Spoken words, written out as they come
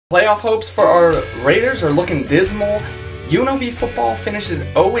Playoff hopes for our Raiders are looking dismal. UNLV Football finishes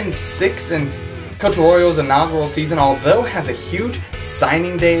 0-6 in Coach Arroyo's inaugural season, although has a huge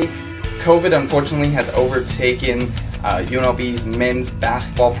signing day. COVID unfortunately has overtaken UNLV's men's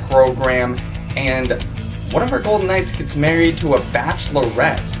basketball program, and one of our Golden Knights gets married to a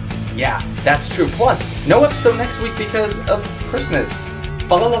Bachelorette. Yeah, that's true. Plus, no episode next week because of Christmas.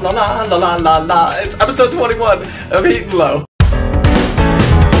 Fa la la la la la la la la. It's episode 21 of Eating Low.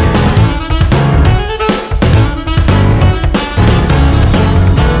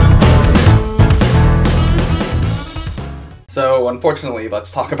 So, unfortunately,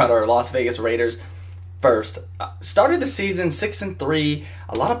 let's talk about our Las Vegas Raiders first. Started the season 6-3,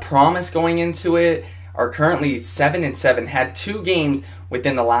 a lot of promise going into it. Are currently 7-7. Had 2 games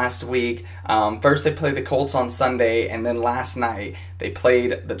within the last week. First, they played the Colts on Sunday, and then last night they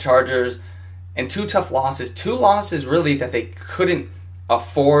played the Chargers. And 2 tough losses. 2 losses really that they couldn't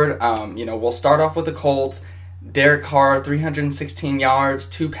afford. We'll start off with the Colts. Derek Carr, 316 yards,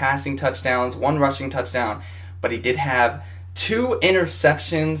 2 passing touchdowns, 1 rushing touchdown, but he did have 2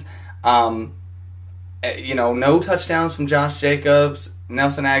 interceptions. No touchdowns from Josh Jacobs,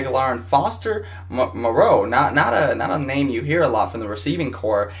 Nelson Aguilar, and Foster Moreau. Not a name you hear a lot from the receiving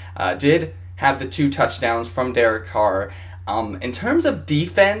corps. Did have the 2 touchdowns from Derek Carr. In terms of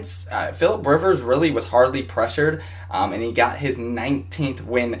defense, Phillip Rivers really was hardly pressured, and he got his 19th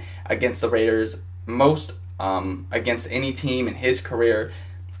win against the Raiders, most against any team in his career.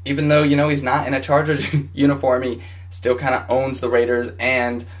 Even though he's not in a Chargers uniform, he still kind of owns the Raiders.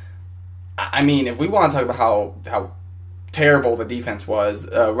 And I mean, if we want to talk about how terrible the defense was,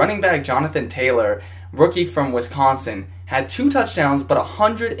 running back Jonathan Taylor, rookie from Wisconsin, had 2 touchdowns but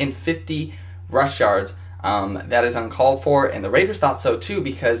 150 rush yards. That is uncalled for, and the Raiders thought so too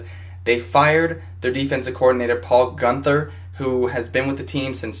because they fired their defensive coordinator Paul Guenther, who has been with the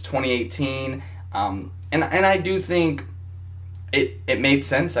team since 2018. And I do think it made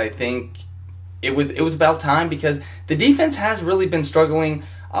sense. I think it was about time because the defense has really been struggling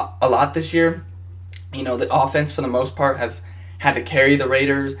a lot this year. The offense for the most part has had to carry the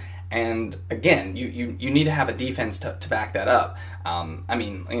Raiders, and again, you need to have a defense to back that up.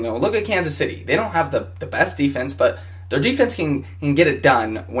 Look at Kansas City. They don't have the best defense, but their defense can get it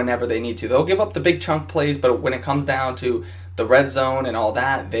done whenever they need to. They'll give up the big chunk plays, but when it comes down to the red zone and all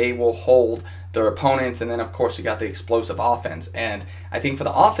that, they will hold their opponents. And then, of course, you got the explosive offense. And I think for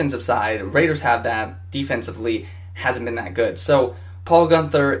the offensive side, Raiders have that. Defensively, hasn't been that good. So Paul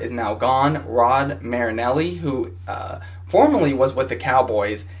Guenther is now gone. Rod Marinelli, who formerly was with the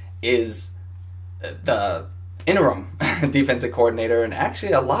Cowboys, is the interim defensive coordinator. And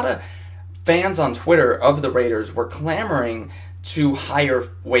actually, a lot of fans on Twitter of the Raiders were clamoring to hire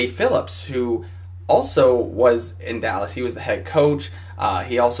Wade Phillips, who also was in Dallas. He was the head coach.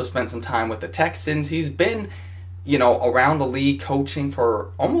 He also spent some time with the Texans. He's been, around the league coaching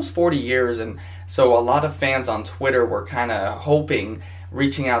for almost 40 years. And so a lot of fans on Twitter were kind of hoping,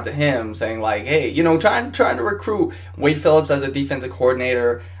 reaching out to him, saying like, hey, trying to recruit Wade Phillips as a defensive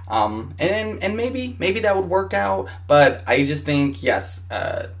coordinator. And maybe that would work out. But I just think, yes,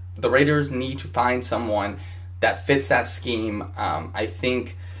 the Raiders need to find someone that fits that scheme. I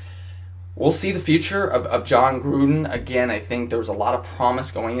think we'll see the future of John Gruden. Again, I think there was a lot of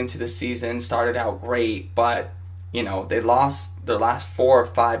promise going into the season. Started out great, but, they lost their last 4 or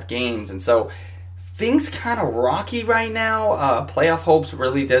 5 games. And so things kind of rocky right now. Playoff hopes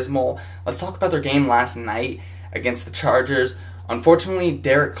really dismal. Let's talk about their game last night against the Chargers. Unfortunately,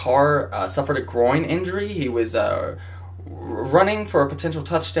 Derek Carr suffered a groin injury. He was running for a potential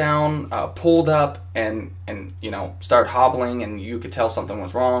touchdown, pulled up and started hobbling, and you could tell something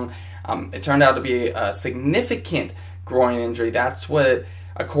was wrong. It turned out to be a significant groin injury. That's what,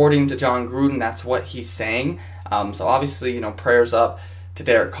 according to John Gruden, that's what he's saying. So obviously, prayers up to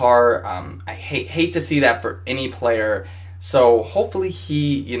Derek Carr. I hate to see that for any player. So hopefully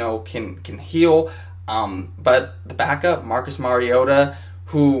he, can heal. But the backup, Marcus Mariota,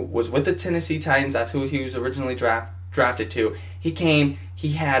 who was with the Tennessee Titans, that's who he was originally drafted to. He came, he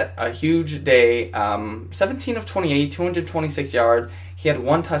had a huge day, 17 of 28, 226 yards. He had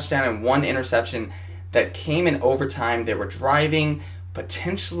 1 touchdown and 1 interception that came in overtime. They were driving,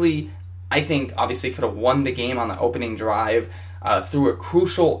 potentially, I think, obviously could have won the game on the opening drive through a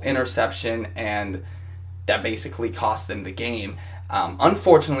crucial interception, and that basically cost them the game,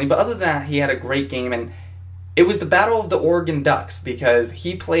 unfortunately. But other than that, he had a great game, and it was the battle of the Oregon Ducks because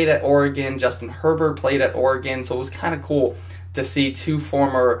he played at Oregon, Justin Herbert played at Oregon, so it was kind of cool to see 2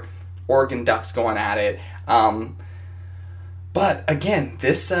 former Oregon Ducks going at it. But again,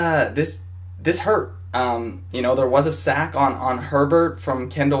 this hurt. There was a sack on Herbert from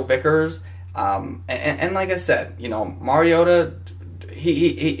Kendall Vickers. And like I said, Mariota,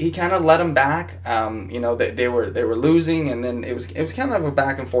 he kind of let them back. They were losing, and then it was kind of a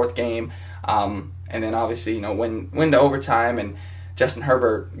back and forth game. And then obviously, win to overtime, and Justin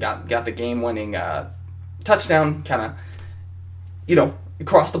Herbert got the game winning touchdown. Kind of,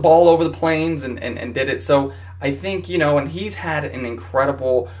 crossed the ball over the plains and did it. So I think and he's had an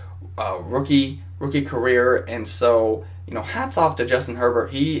incredible rookie career, and so hats off to Justin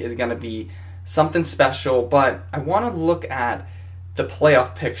Herbert. He is going to be something special. But I want to look at the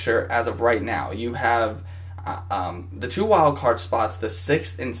playoff picture as of right now. You have the 2 wild card spots, the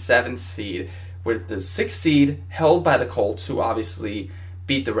 6th and 7th seed, with the 6th seed held by the Colts, who obviously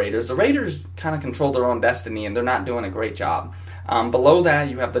beat the Raiders. The Raiders kind of control their own destiny, and they're not doing a great job. Below that,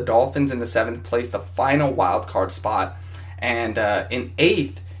 you have the Dolphins in the 7th place, the final wild card spot, and in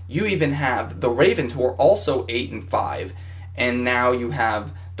 8th, you even have the Ravens, who are also 8-5, and now you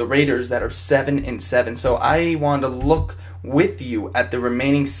have the Raiders that are 7-7. So I want to look with you at the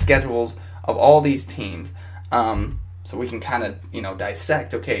remaining schedules of all these teams, so we can kind of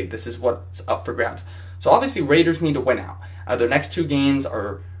dissect. Okay, this is what's up for grabs. So obviously Raiders need to win out. Their next 2 games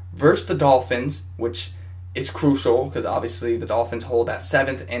are versus the Dolphins, which is crucial because obviously the Dolphins hold that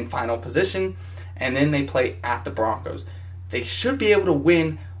 7th and final position, and then they play at the Broncos. They should be able to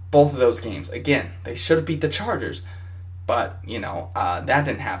win both of those games. Again, they should have beat the Chargers, but that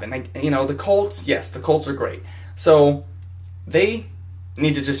didn't happen. The Colts, yes, the Colts are great. So they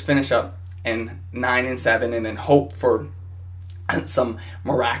need to just finish up in 9-7 and then hope for some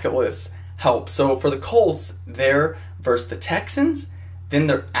miraculous help. So for the Colts, they're versus the Texans, then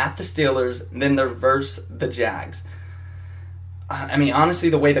they're at the Steelers, then they're versus the Jags. Honestly,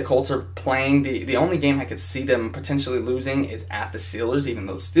 the way the Colts are playing, the only game I could see them potentially losing is at the Steelers, even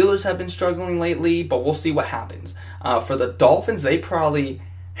though the Steelers have been struggling lately, but we'll see what happens. For the Dolphins, they probably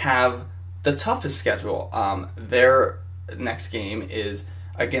have the toughest schedule. Their next game is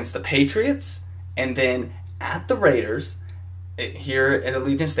against the Patriots, and then at the Raiders here at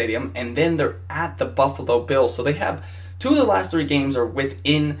Allegiant Stadium, and then they're at the Buffalo Bills. So they have 2 of the last 3 games are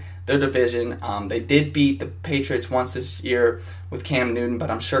within their division. They did beat the Patriots once this year with Cam Newton, but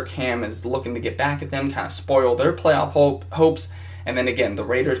I'm sure Cam is looking to get back at them, kind of spoil their playoff hopes. And then again, the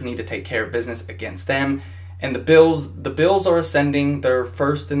Raiders need to take care of business against them. And the Bills are ascending. They're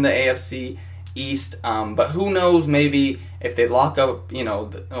first in the AFC East, but who knows, maybe if they lock up,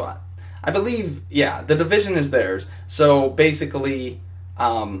 I believe, the division is theirs. So basically,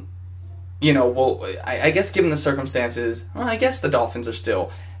 I guess given the circumstances, I guess the Dolphins are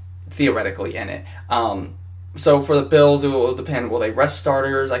still theoretically in it. So for the Bills, it will depend. Will they rest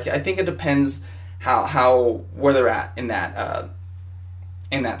starters? I think it depends where they're at in that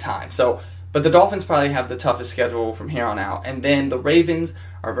time. So, but the Dolphins probably have the toughest schedule from here on out, and then the Ravens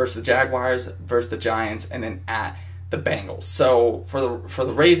are versus the Jaguars, versus the Giants, and then at the Bengals. So for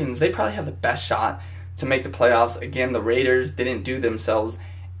the Ravens, they probably have the best shot to make the playoffs. Again, the Raiders didn't do themselves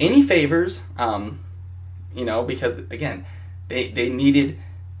any favors, because again, they needed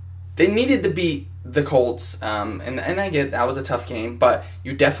to beat the Colts, and I get that was a tough game, but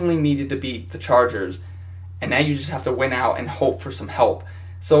you definitely needed to beat the Chargers, and now you just have to win out and hope for some help.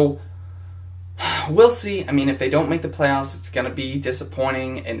 So we'll see. If they don't make the playoffs, it's going to be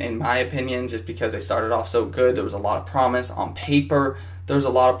disappointing, in my opinion, just because they started off so good. There was a lot of promise on paper. There's a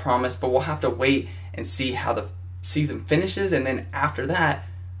lot of promise, but we'll have to wait and see how the season finishes, and then after that,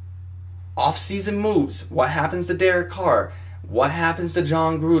 off-season moves. What happens to Derek Carr? What happens to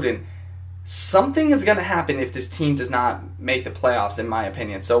John Gruden? Something is going to happen if this team does not make the playoffs, in my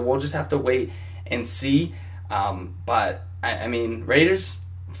opinion. So we'll just have to wait and see. But, Raiders,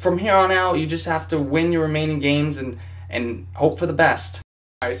 from here on out, you just have to win your remaining games and hope for the best.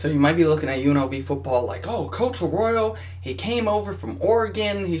 Alright, so you might be looking at UNLV football like, oh, Coach Arroyo, he came over from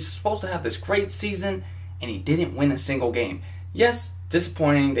Oregon, he's supposed to have this great season, and he didn't win a single game. Yes,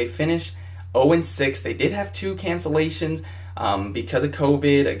 disappointing. They finished 0-6. They did have 2 cancellations because of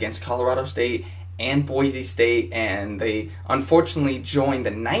COVID against Colorado State and Boise State, and they unfortunately joined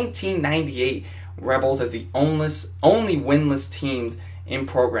the 1998 Rebels as the only winless teams in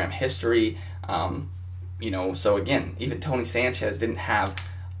program history. So again, even Tony Sanchez didn't have,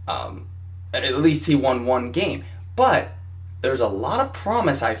 at least he won 1 game. But there's a lot of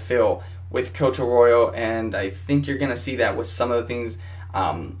promise, I feel, with Coach Arroyo, and I think you're going to see that with some of the things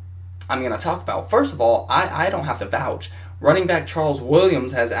I'm going to talk about. First of all, I don't have to vouch. Running back Charles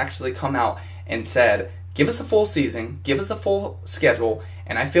Williams has actually come out and said, give us a full season, give us a full schedule,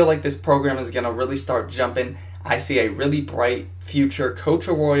 and I feel like this program is going to really start jumping. I see a really bright future. Coach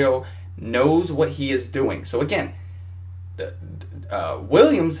Arroyo knows what he is doing. So again,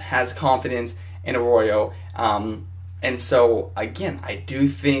 Williams has confidence in Arroyo. And so, again, I do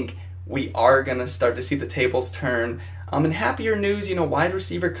think we are going to start to see the tables turn. In happier news, wide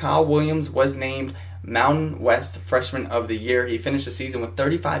receiver Kyle Williams was named Mountain West Freshman of the Year. He finished the season with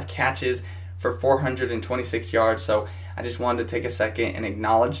 35 catches for 426 yards. So I just wanted to take a second and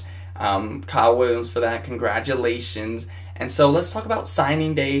acknowledge Kyle Williams for that. Congratulations. And so let's talk about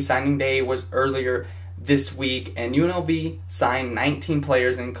signing day. Signing day was earlier this week, and UNLV signed 19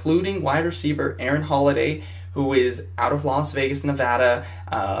 players, including wide receiver Aaron Holiday, who is out of Las Vegas, Nevada,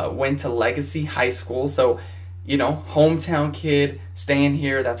 went to Legacy High School. So, hometown kid staying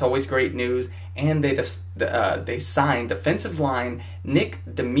here. That's always great news. And they signed defensive line Nick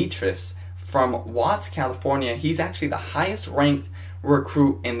Demetris from Watts, California. He's actually the highest ranked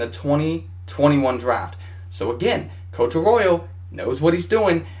recruit in the 2021 draft. So again, Coach Arroyo knows what he's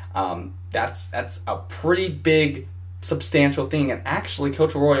doing. That's a pretty big, substantial thing. And actually,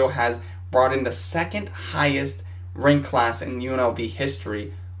 Coach Arroyo has brought in the second highest ranked class in UNLV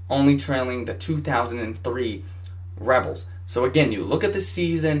history, only trailing the 2003 Rebels. So again, you look at the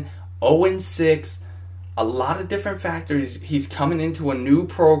season, 0-6, a lot of different factors. He's coming into a new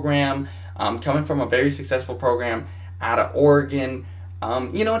program, coming from a very successful program out of Oregon.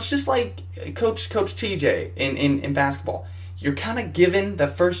 It's just like Coach TJ in basketball. You're kind of given the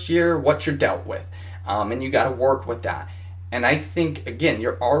first year what you're dealt with, and you got to work with that. And I think, again,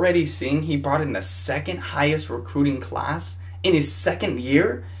 you're already seeing he brought in the second highest recruiting class in his second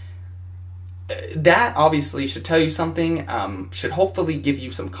year. That obviously should tell you something, should hopefully give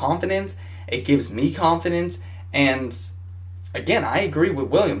you some confidence. It gives me confidence. And again, I agree with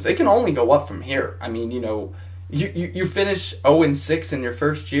Williams. It can only go up from here. I mean, you finish 0-6 in your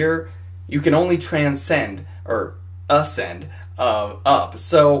first year, you can only transcend or ascend up.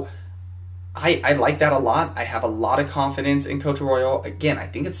 So I like that a lot. I have a lot of confidence in Coach Arroyo. Again, I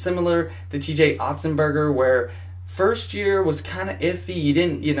think it's similar to TJ Otzelberger, where first year was kind of iffy. You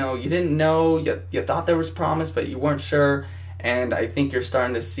didn't know. You thought there was promise, but you weren't sure. And I think you're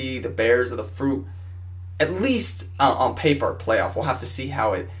starting to see the bears of the fruit, at least on paper, playoff. We'll have to see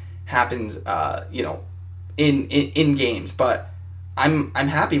how it happens, in games. But I'm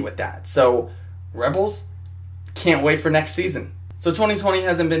happy with that. So Rebels, can't wait for next season. So 2020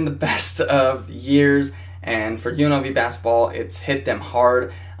 hasn't been the best of years, and for UNLV basketball, it's hit them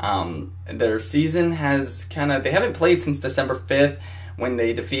hard. Their season has they haven't played since December 5th when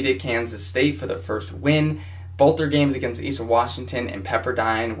they defeated Kansas State for their first win. Both their games against Eastern Washington and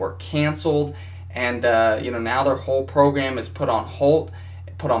Pepperdine were canceled, and now their whole program is put on halt,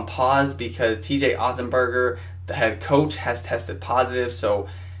 put on pause, because TJ Otzelberger, the head coach, has tested positive. So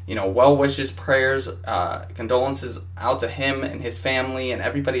well wishes, prayers, condolences out to him and his family and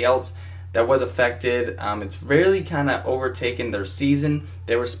everybody else that was affected. It's really kind of overtaken their season.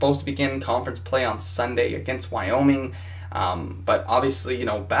 They were supposed to begin conference play on Sunday against Wyoming, but obviously,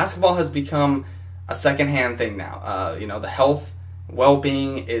 basketball has become a secondhand thing now. The health,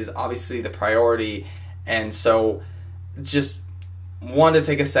 well-being is obviously the priority, and so just wanted to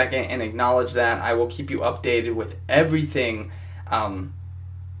take a second and acknowledge that. I will keep you updated with everything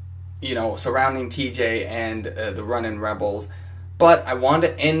surrounding TJ and the Runnin Rebels. But I wanted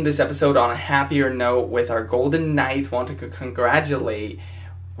to end this episode on a happier note with our Golden Knights. Want to congratulate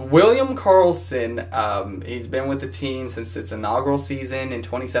William Karlsson. He's been with the team since its inaugural season in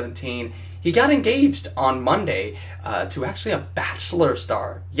 2017. He got engaged on Monday to actually a Bachelor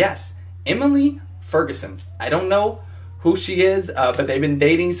star. Yes, Emily Ferguson. I don't know who she is, but they've been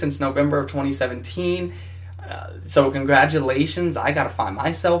dating since November of 2017. So congratulations. I gotta find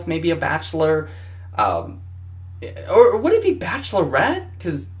myself maybe a Bachelor, or would it be Bachelorette?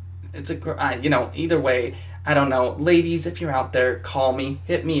 Because it's either way, I don't know. Ladies, if you're out there, call me,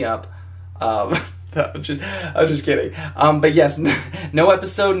 hit me up. I'm just kidding. But yes, no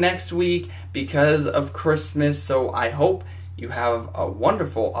episode next week because of Christmas. So I hope you have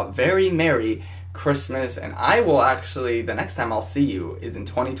a very merry Christmas, and I will actually, the next time I'll see you is in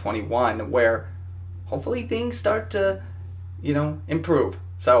 2021, where hopefully things start to, improve.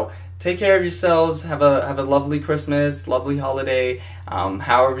 So take care of yourselves. Have a lovely Christmas, lovely holiday,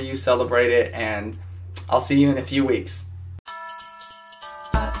 however you celebrate it, and I'll see you in a few weeks.